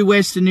 all through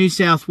Western New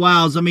South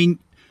Wales, I mean,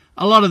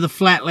 a lot of the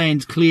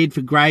flatlands cleared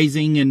for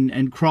grazing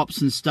and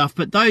crops and stuff,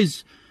 but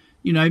those,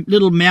 you know,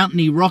 little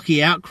mountainy,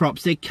 rocky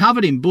outcrops, they're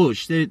covered in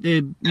bush. They're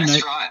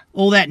That's right.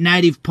 All that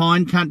native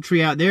pine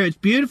country out there. It's a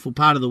beautiful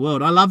part of the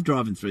world. I love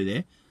driving through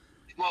there.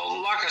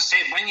 Well, like I said,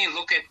 when you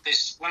look at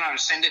this, when I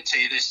send it to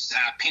you, this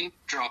pin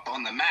drop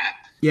on the map,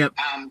 yep.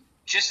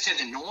 Just to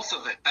the north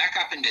of it, back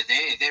up into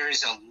there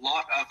is a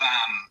lot of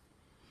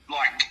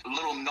like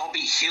little knobby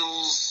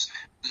hills.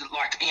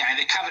 Like, you know,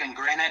 they're covered in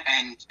granite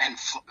and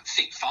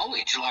thick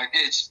foliage. Like,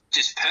 it's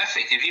just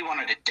perfect. If you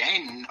wanted a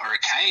den or a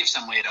cave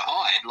somewhere to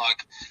hide,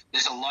 like,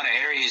 there's a lot of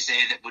areas there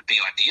that would be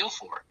ideal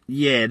for it.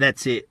 Yeah,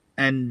 that's it.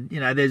 And,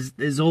 you know,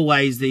 there's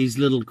always these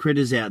little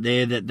critters out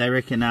there that they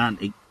reckon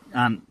aren't you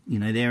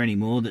know, there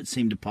anymore, that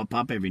seem to pop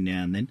up every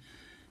now and then.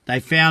 They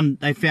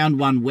found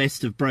one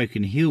west of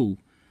Broken Hill.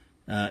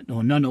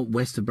 Not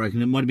west of Broken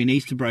Hill. It might have been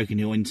east of Broken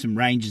Hill in some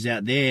ranges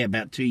out there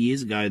about 2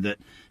 years ago that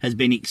has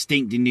been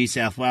extinct in New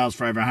South Wales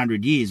for over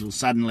 100 years. Well,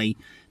 suddenly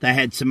they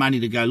had some money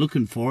to go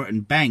looking for it,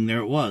 and bang, there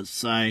it was.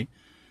 So,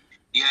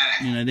 yeah,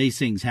 you know, these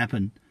things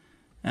happen.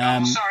 Sorry,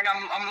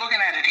 I'm looking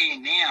at it here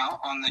now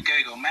on the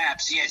Google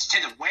Maps. Yeah, it's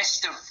to the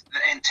west of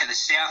and to the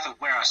south of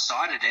where I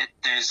sighted it.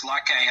 There's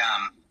like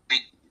a big,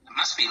 it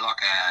must be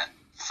like a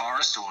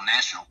forest or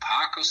national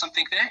park or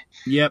something there.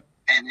 Yep.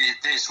 And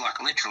there's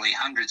like literally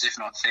hundreds, if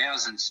not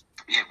thousands,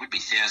 it would be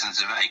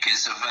thousands of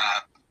acres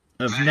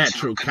of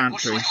natural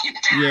country.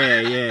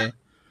 Yeah.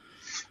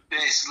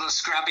 There's the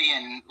scrubby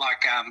and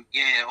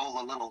all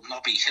the little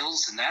knobby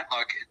hills and that.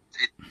 I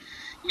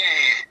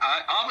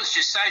was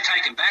just so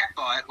taken back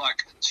by it.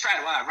 Like straight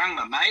away, I rang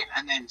my mate,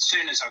 and then as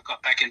soon as I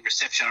got back in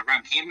reception, I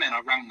rang him and I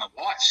rang my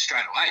wife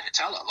straight away to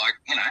tell her,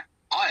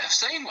 I have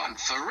seen one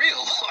for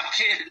real.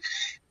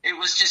 It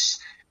was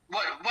just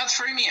what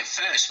threw me at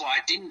first. Why I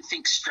didn't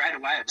think straight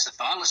away it was the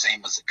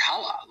thylacine was the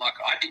colour. Like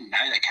I didn't know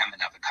they come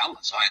in other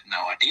colours. I had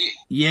no idea.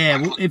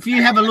 Yeah, well, if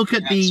you have a look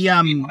at the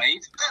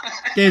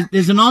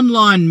there's an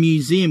online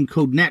museum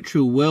called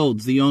Natural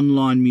Worlds, the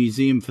online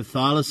museum for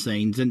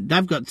thylacines, and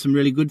they've got some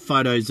really good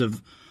photos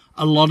of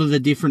a lot of the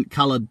different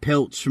coloured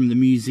pelts from the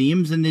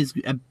museums, and there's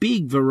a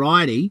big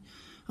variety.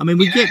 I mean,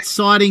 we get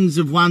sightings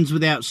of ones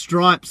without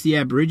stripes. The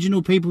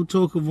Aboriginal people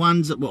talk of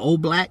ones that were all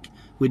black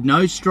with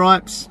no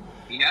stripes.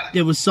 Yep.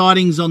 There were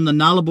sightings on the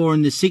Nullarbor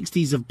in the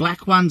 60s of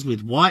black ones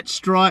with white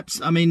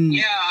stripes. I mean...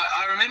 Yeah,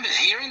 I remember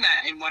hearing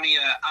that in one of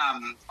your,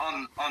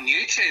 on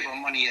YouTube,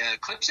 on one of your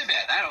clips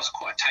about that. I was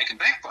quite taken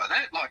back by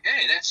that.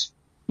 That's...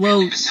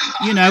 Well,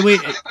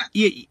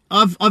 really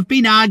I've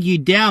been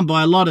argued down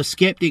by a lot of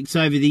skeptics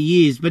over the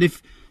years, but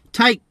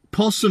take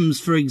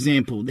possums, for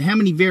example. How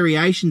many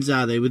variations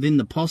are there within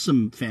the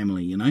possum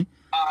family,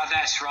 Oh,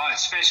 that's right,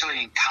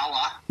 especially in colour.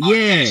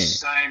 There's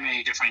so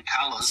many different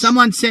colours.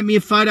 Someone sent me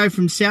a photo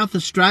from South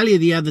Australia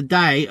the other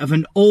day of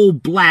an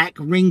all-black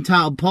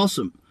ring-tailed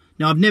possum.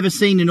 Now, I've never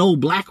seen an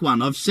all-black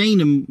one. I've seen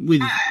them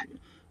with,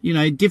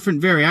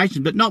 different variations,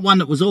 but not one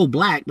that was all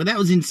black, but that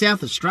was in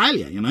South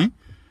Australia, Yeah,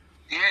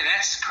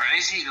 that's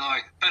crazy.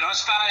 But I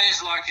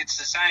suppose, it's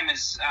the same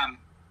as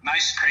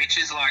most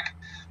creatures.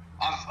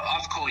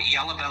 I've caught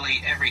yellow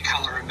belly every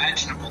colour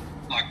imaginable.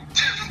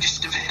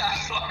 Just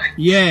about.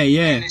 Yeah.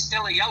 And it's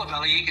still a yellow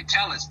belly. You can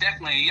tell it's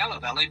definitely a yellow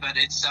belly, but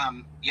it's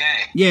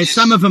Yeah,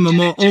 some of them are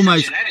more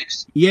almost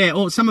genetics. Yeah,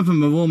 or some of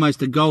them are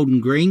almost a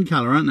golden green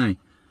colour, aren't they?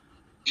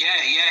 Yeah.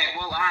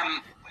 Well,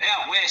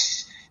 out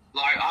west,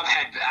 I've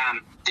had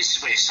this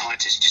is where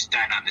scientists just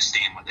don't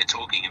understand what they're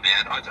talking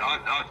about.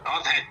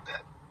 I've had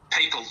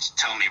people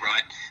tell me,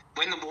 right,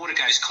 when the water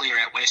goes clear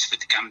out west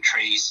with the gum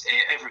trees,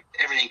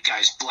 everything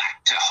goes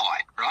black to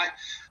height, right?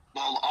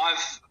 Well,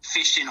 I've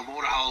fished in a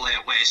waterhole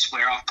out west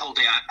where I've pulled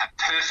out a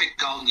perfect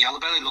golden yellow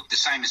belly, looked the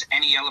same as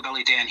any yellow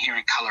belly down here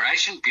in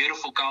coloration,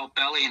 beautiful gold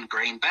belly and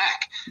green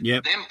back.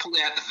 Yep. Then pull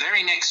out the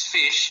very next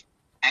fish,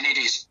 and it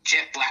is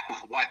jet black with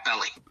a white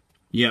belly.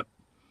 Yep.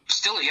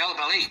 Still a yellow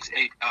belly,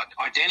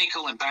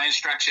 identical in bone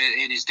structure.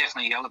 It is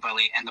definitely a yellow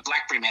belly, and the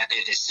black brim out there,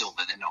 they're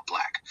silver, they're not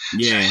black.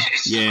 Yeah,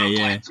 so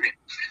black brim.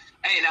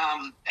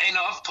 And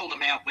I've pulled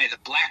them out where the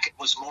black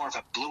was more of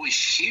a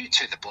bluish hue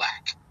to the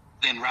black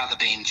than rather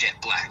being jet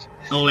black.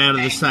 All out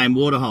of the same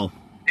waterhole.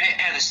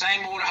 Out of the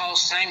same waterhole,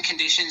 same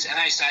conditions, and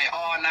they say,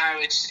 oh, no,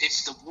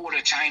 it's the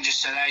water changes,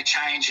 so they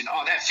change, and,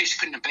 that fish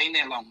couldn't have been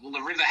there long. Well,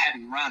 the river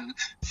hadn't run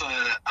for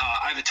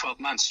over 12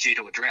 months due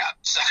to a drought.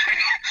 So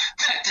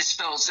that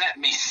dispels that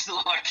myth.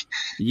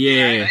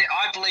 Yeah.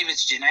 I believe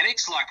it's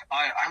genetics.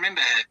 I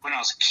remember when I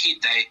was a kid,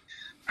 I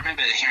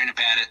remember hearing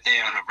about it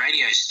there on a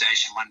radio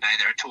station one day.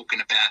 They were talking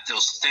about there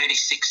was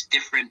 36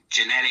 different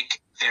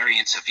genetic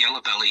variants of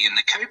yellow belly in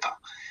the Cooper.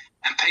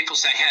 And people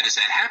say, how does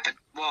that happen?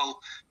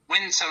 Well,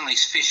 when some of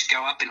these fish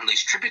go up into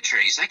these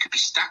tributaries, they could be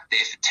stuck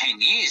there for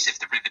 10 years if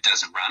the river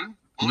doesn't run.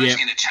 Well, it's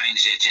going to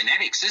change their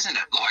genetics, isn't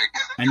it?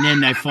 And then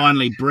they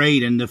finally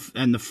breed, and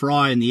the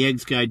fry and the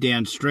eggs go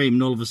downstream,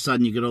 and all of a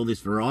sudden you get all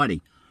this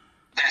variety.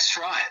 That's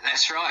right,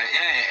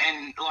 yeah.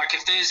 And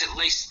if there's at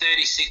least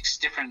 36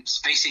 different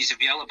species of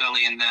yellow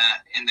belly in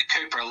the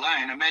Cooper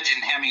alone,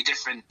 imagine how many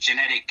different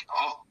genetic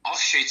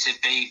offshoots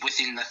there'd be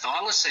within the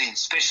thylacine,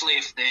 especially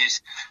if there's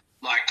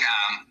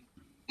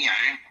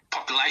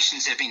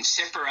populations have been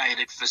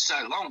separated for so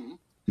long.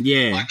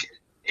 Yeah.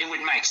 It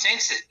would make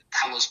sense that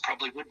colours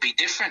probably would be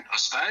different, I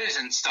suppose,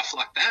 and stuff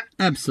like that.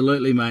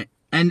 Absolutely, mate.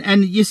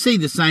 And you see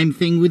the same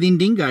thing within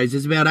dingoes.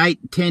 There's about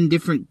 8-10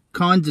 different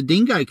kinds of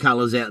dingo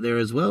colours out there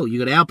as well.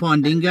 You've got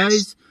alpine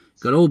dingoes,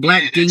 got all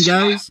black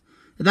dingoes.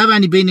 Right. They've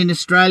only been in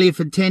Australia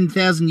for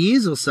 10,000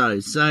 years or so.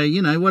 So,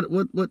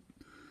 what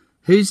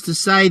who's to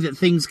say that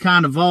things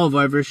can't evolve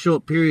over a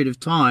short period of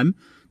time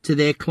to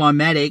their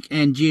climatic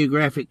and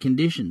geographic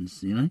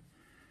conditions,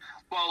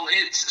 Well,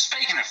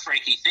 speaking of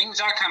freaky things,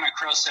 I come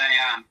across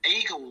a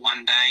eagle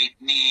one day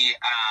near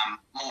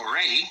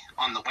Moree,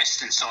 on the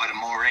western side of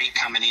Moree,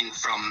 coming in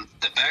from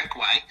the Burke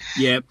Way.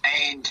 Yep.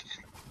 And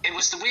it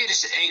was the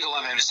weirdest eagle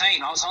I've ever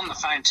seen. I was on the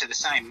phone to the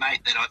same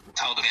mate that I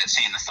told about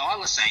seeing the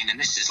thylacine, and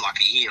this is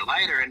a year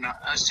later, and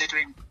I said to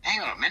him,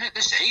 hang on a minute,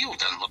 this eagle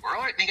doesn't look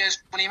right. And he goes,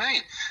 what do you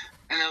mean?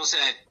 And there was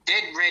a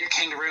dead red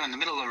kangaroo in the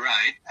middle of the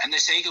road, and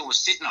this eagle was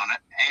sitting on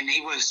it, and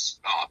he was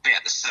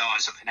about the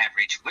size of an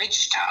average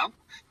wedge-tail.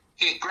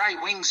 He had grey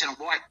wings and a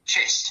white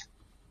chest,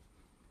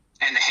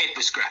 and the head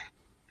was grey.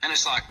 And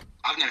it's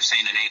I've never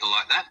seen an eagle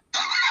like that.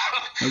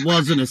 It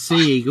wasn't a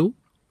sea eagle.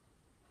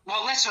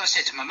 Well, that's what I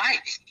said to my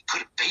mate.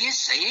 Could it be a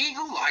sea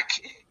eagle?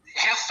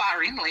 How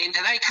far inland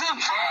do they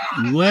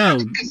come? Well,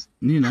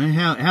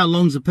 how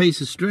long's a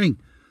piece of string?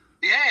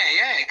 Yeah,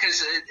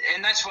 because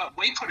and that's what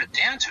we put it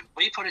down to.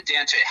 We put it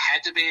down to it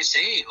had to be a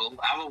sea eagle,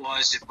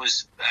 otherwise it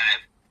was a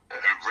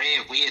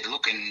rare,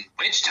 weird-looking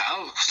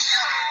wedge-tail.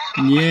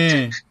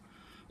 Yeah.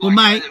 Well,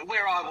 mate,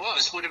 where I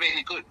was would have been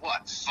a good,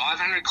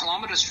 500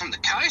 kilometres from the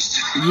coast?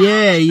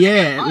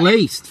 Yeah, at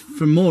least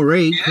from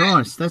Moree. Yeah.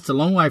 Christ, that's a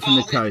long way from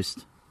the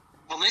coast.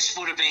 Well, this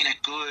would have been a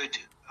good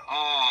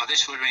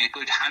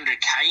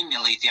 100k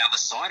nearly the other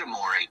side of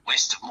Moree,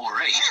 west of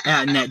Moree.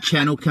 Out in that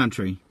channel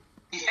country.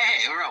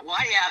 Yeah, right,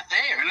 way out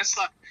there, and it's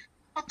like,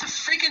 what the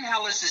friggin'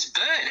 hell is this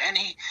bird? And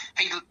he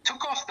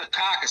took off the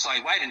carcass,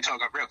 like, waited until I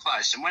got real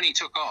close, and when he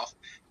took off,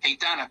 he'd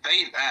done a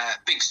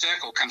big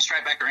circle, come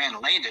straight back around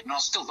and landed, and I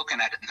was still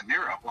looking at it in the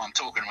mirror while I'm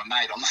talking to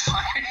my mate on the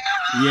phone.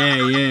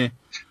 Yeah.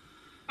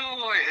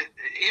 Oh,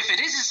 if it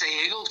is a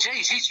sea eagle,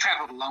 geez, he's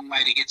travelled a long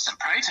way to get some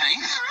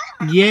protein.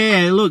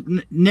 Yeah, look,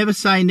 never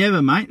say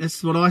never, mate.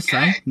 That's what I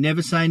say. Yeah.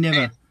 Never say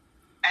never. And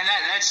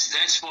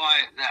that's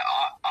why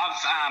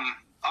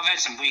I've had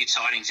some weird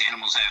sightings of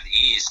animals over the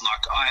years.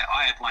 Like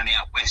I had one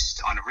out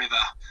west on a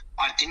river.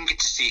 I didn't get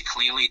to see it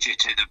clearly due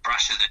to the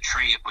brush of the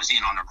tree it was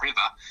in on a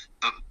river.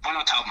 But when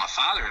I told my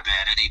father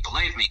about it, he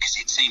believed me because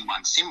he'd seen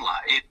one similar.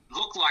 It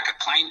looked like a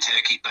plain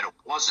turkey, but it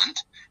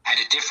wasn't. Had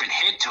a different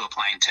head to a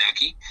plain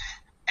turkey,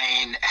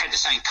 and had the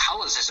same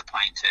colours as a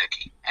plain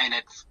turkey. And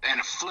it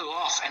flew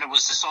off, and it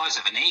was the size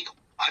of an eagle.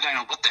 I don't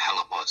know what the hell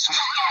it was.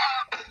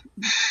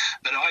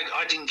 But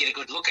I didn't get a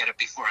good look at it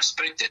before I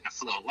spooked it, and it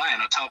flew away.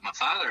 And I told my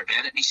father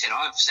about it, and he said,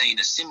 I've seen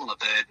a similar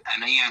bird,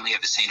 and he only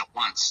ever seen it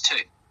once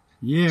too.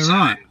 Yeah, so,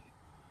 right.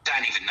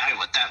 Don't even know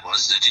what that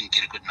was. I didn't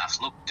get a good enough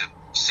look to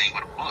see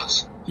what it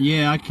was.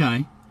 Yeah,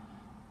 okay.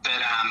 But,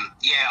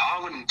 I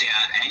wouldn't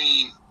doubt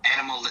any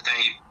animal that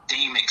they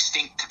deem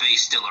extinct to be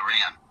still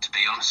around, to be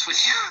honest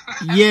with you.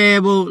 Yeah,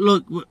 well,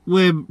 look,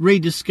 we're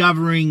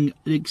rediscovering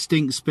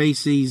extinct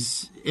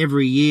species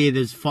every year.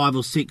 There's 5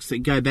 or 6 that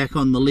go back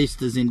on the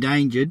list as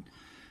endangered.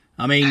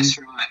 I mean, that's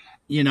right.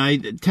 You know,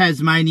 the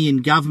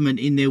Tasmanian government,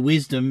 in their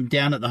wisdom,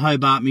 down at the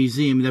Hobart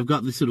Museum, they've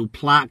got this little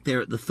plaque there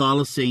at the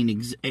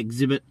Thylacine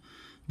exhibit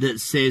that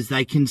says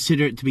they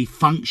consider it to be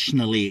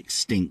functionally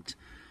extinct.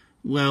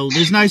 Well,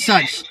 there's no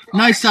such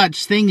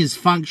thing as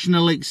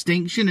functional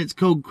extinction. It's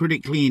called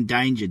critically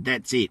endangered.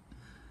 That's it.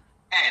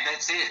 Yeah,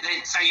 that's it.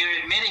 So you're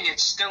admitting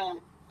it's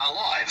still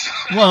alive.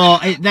 Well,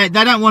 they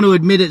don't want to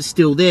admit it's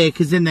still there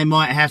because then they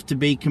might have to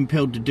be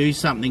compelled to do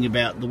something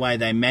about the way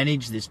they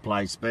manage this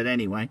place. But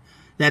anyway,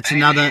 that's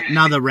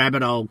another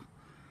rabbit hole.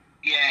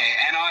 Yeah,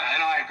 and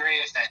I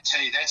agree with that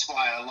too. That's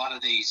why a lot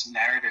of these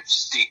narratives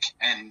stick,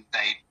 and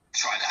they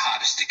try the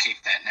hardest to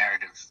keep that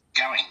narrative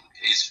going.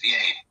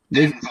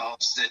 That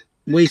involves that.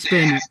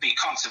 There have to be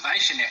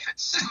conservation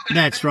efforts.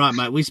 That's right,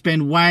 mate. We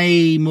spend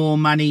way more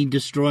money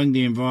destroying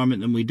the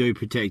environment than we do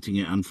protecting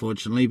it,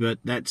 unfortunately, but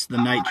that's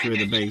the nature of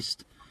the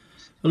beast.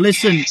 Well,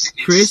 listen,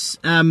 Chris,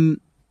 I've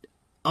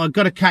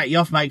got to cut you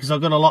off, mate, because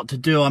I've got a lot to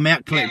do. I'm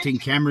out collecting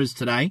cameras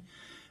today.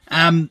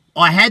 I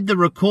had the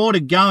recorder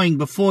going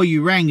before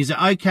you rang. Is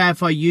it okay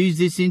if I use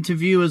this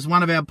interview as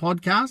one of our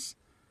podcasts?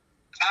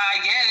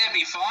 Yeah, that'd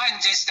be fine.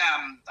 Just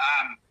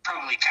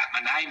probably cut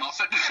my name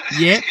off it.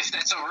 Yeah. If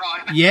that's all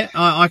right. Yeah,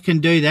 I can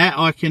do that.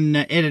 I can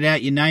edit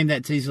out your name.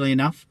 That's easily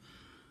enough.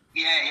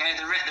 Yeah.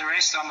 The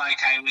rest I'm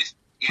okay with.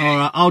 Yeah. All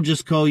right, I'll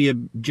just call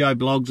you Joe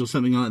Blogs or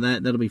something like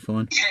that. That'll be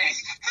fine. Yeah.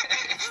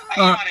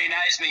 Anyone who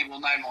knows me will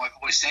know my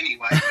voice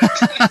anyway.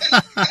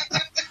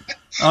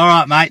 All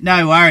right, mate.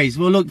 No worries.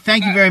 Well, look,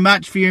 thank you very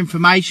much for your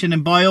information.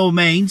 And by all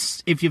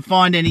means, if you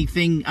find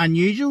anything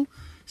unusual,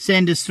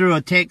 send us through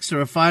a text or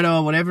a photo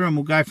or whatever, and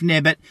we'll go from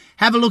there. But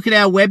have a look at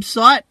our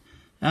website,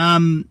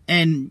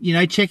 and, you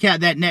know, check out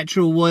that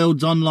Natural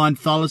Worlds online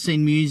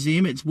Thylacine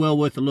Museum. It's well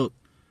worth a look.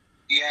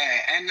 Yeah,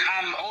 and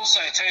also,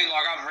 too,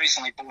 like I've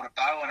recently bought a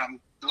bow, and I'm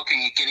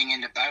looking at getting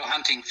into bow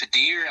hunting for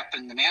deer up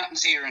in the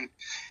mountains here. And,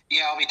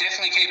 yeah, I'll be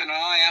definitely keeping an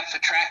eye out for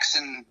tracks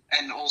and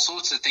all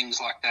sorts of things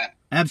like that.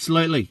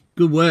 Absolutely.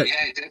 Good work.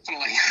 Yeah,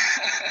 definitely.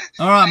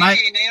 All right, Thank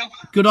mate. you, Neil.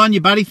 Good on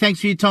you, buddy. Thanks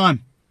for your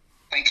time.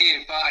 Thank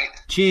you. Bye.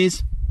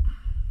 Cheers.